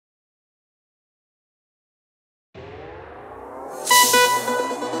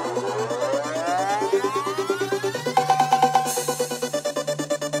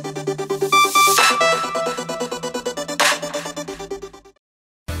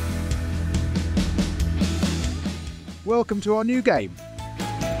welcome to our new game.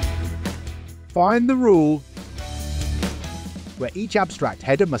 Find the rule, where each abstract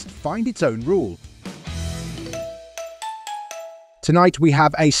header must find its own rule. Tonight we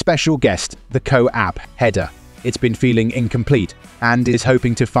have a special guest, the CoAP header. It's been feeling incomplete and is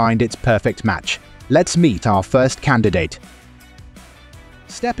hoping to find its perfect match. Let's meet our first candidate.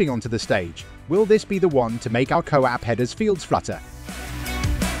 Stepping onto the stage, will this be the one to make our CoAP header's fields flutter?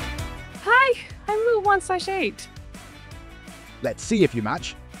 Hi, I'm rule 1/8. Let's see if you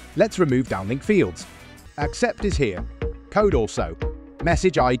match. Let's remove downlink fields. Accept is here. Code also.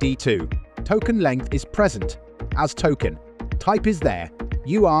 Message ID 2. Token length is present as token. Type is there.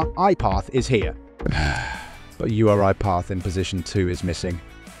 URI path is here. But URI path in position 2 is missing.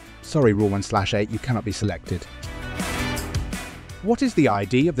 Sorry, rule 1/8, you cannot be selected. What is the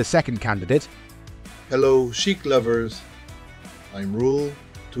ID of the second candidate? Hello, chic lovers. I'm rule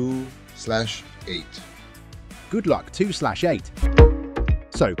 2/8. Good luck, 2/8.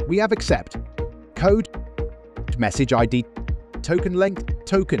 So, we have accept. Code, message ID, token length,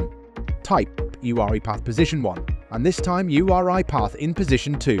 token. Type, URI path position 1. And this time, URI path in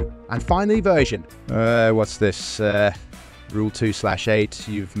position 2. And finally, version. What's this? Rule 2/8,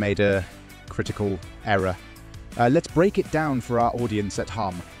 you've made a critical error. Let's break it down for our audience at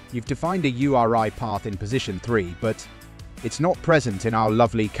home. You've defined a URI path in position 3, but it's not present in our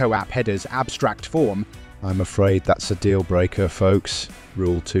lovely CoAP header's abstract form. I'm afraid that's a deal breaker, folks.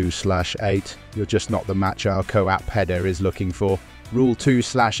 Rule 2/8, you're just not the match our CoAP header is looking for. Rule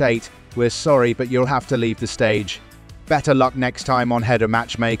 2/8, we're sorry, but you'll have to leave the stage. Better luck next time on Header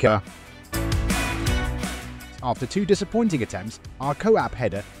Matchmaker. After 2 disappointing attempts, our CoAP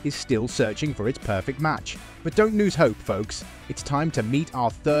header is still searching for its perfect match. But don't lose hope, folks. It's time to meet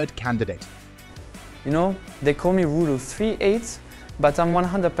our third candidate. You know, they call me rule 3/8, but I'm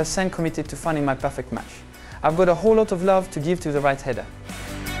 100% committed to finding my perfect match. I've got a whole lot of love to give to the right header.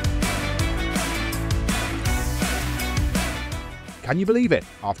 Can you believe it?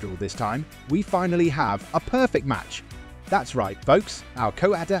 After all this time, we finally have a perfect match. That's right, folks. Our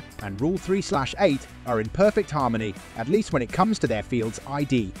CoAP and Rule 3/8 are in perfect harmony, at least when it comes to their field's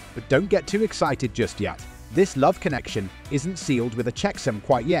ID. But don't get too excited just yet. This love connection isn't sealed with a checksum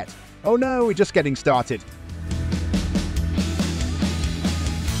quite yet. Oh no, we're just getting started.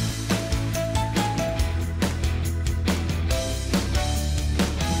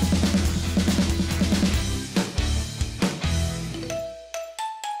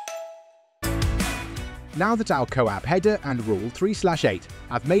 Now that our CoAP header and Rule 3/8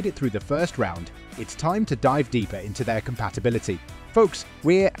 have made it through the first round, it's time to dive deeper into their compatibility. Folks,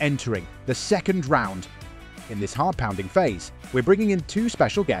 we're entering the second round. In this heart-pounding phase, we're bringing in 2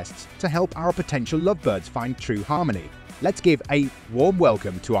 special guests to help our potential lovebirds find true harmony. Let's give a warm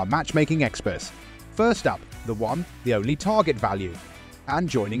welcome to our matchmaking experts. First up, the one, the only target value. And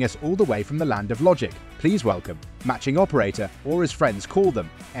joining us all the way from the land of logic, please welcome matching operator, or as friends call them,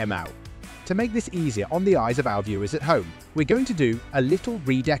 MO. To make this easier on the eyes of our viewers at home, we're going to do a little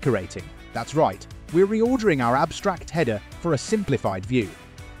redecorating. That's right, we're reordering our abstract header for a simplified view.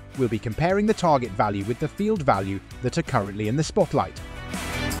 We'll be comparing the target value with the field value that are currently in the spotlight.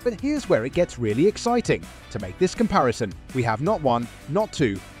 But here's where it gets really exciting. To make this comparison, we have not 1, not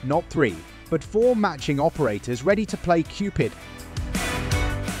 2, not 3, but 4 matching operators ready to play Cupid.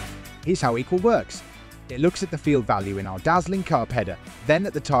 Here's how equal works. It looks at the field value in our dazzling CoAP header, then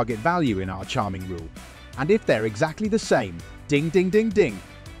at the target value in our charming rule. And if they're exactly the same, ding ding ding ding,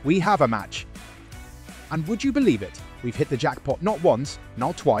 we have a match. And would you believe it? We've hit the jackpot not once,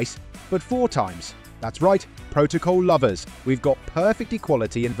 not twice, but 4 times. That's right, protocol lovers, we've got perfect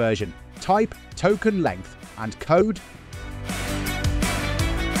equality in version, type, token length, and code.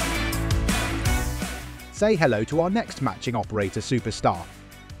 Say hello to our next matching operator superstar,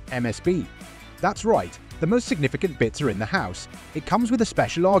 MSB. That's right, the most significant bits are in the house. It comes with a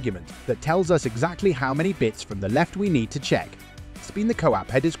special argument that tells us exactly how many bits from the left we need to check. Spin the CoAP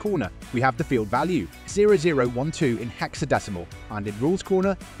header's corner, we have the field value 0012 in hexadecimal, and in rules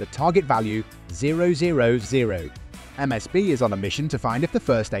corner, the target value 000. MSB is on a mission to find if the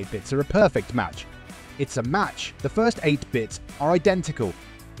first 8 bits are a perfect match. It's a match, the first 8 bits are identical.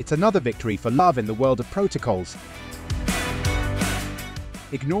 It's another victory for love in the world of protocols.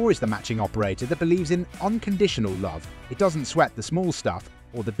 Ignore is the matching operator that believes in unconditional love. It doesn't sweat the small stuff,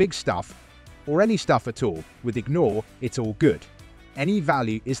 or the big stuff, or any stuff at all. With ignore, it's all good. Any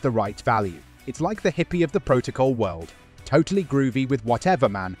value is the right value. It's like the hippie of the protocol world. Totally groovy with whatever,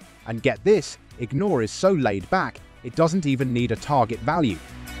 man. And get this, ignore is so laid back, it doesn't even need a target value.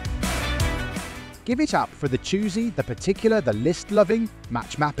 Give it up for the choosy, the particular, the list-loving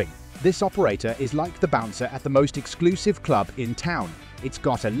match mapping. This operator is like the bouncer at the most exclusive club in town. It's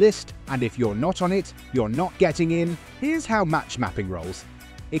got a list, and if you're not on it, you're not getting in. Here's how match mapping rolls.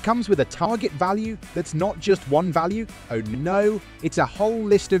 It comes with a target value that's not just one value. Oh no, it's a whole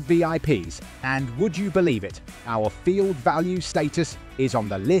list of VIPs. And would you believe it? Our field value status is on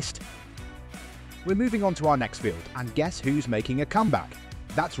the list. We're moving on to our next field, and guess who's making a comeback?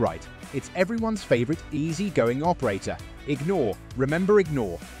 That's right, it's everyone's favorite easy-going operator. Ignore, remember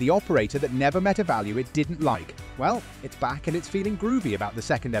ignore, the operator that never met a value it didn't like. Well, it's back and it's feeling groovy about the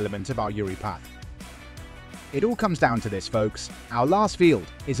second element of our URI path. It all comes down to this, folks. Our last field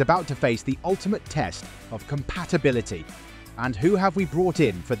is about to face the ultimate test of compatibility. And who have we brought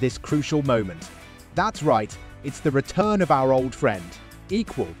in for this crucial moment? That's right, it's the return of our old friend.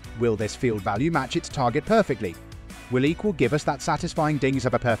 Equal. Will this field value match its target perfectly? Will equal give us that satisfying dings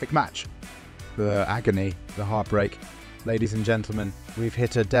of a perfect match? The agony, the heartbreak. Ladies and gentlemen, we've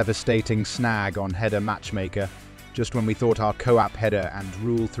hit a devastating snag on header matchmaker. Just when we thought our CoAP header and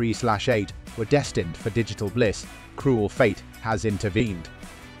rule 3/8 were destined for digital bliss, cruel fate has intervened.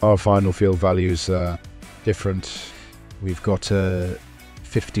 Our final field values are different. We've got a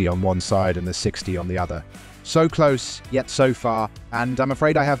 50 on one side and a 60 on the other. So close, yet so far, and I'm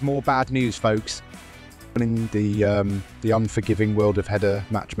afraid I have more bad news, folks. In the unforgiving world of header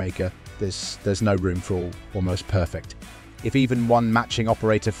matchmaker, there's no room for almost perfect. If even one matching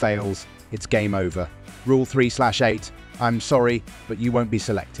operator fails, it's game over. Rule 3/8, I'm sorry, but you won't be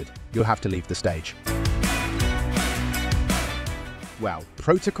selected. You'll have to leave the stage. Well,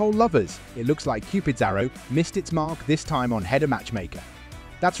 protocol lovers, it looks like Cupid's arrow missed its mark this time on header matchmaker.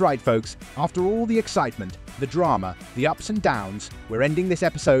 That's right, folks. After all the excitement, the drama, the ups and downs, we're ending this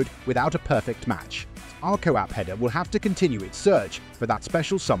episode without a perfect match. Our CoAP header will have to continue its search for that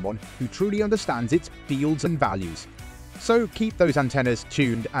special someone who truly understands its fields and values. So keep those antennas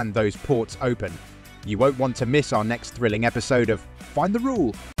tuned and those ports open. You won't want to miss our next thrilling episode of Find the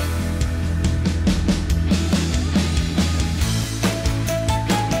Rule.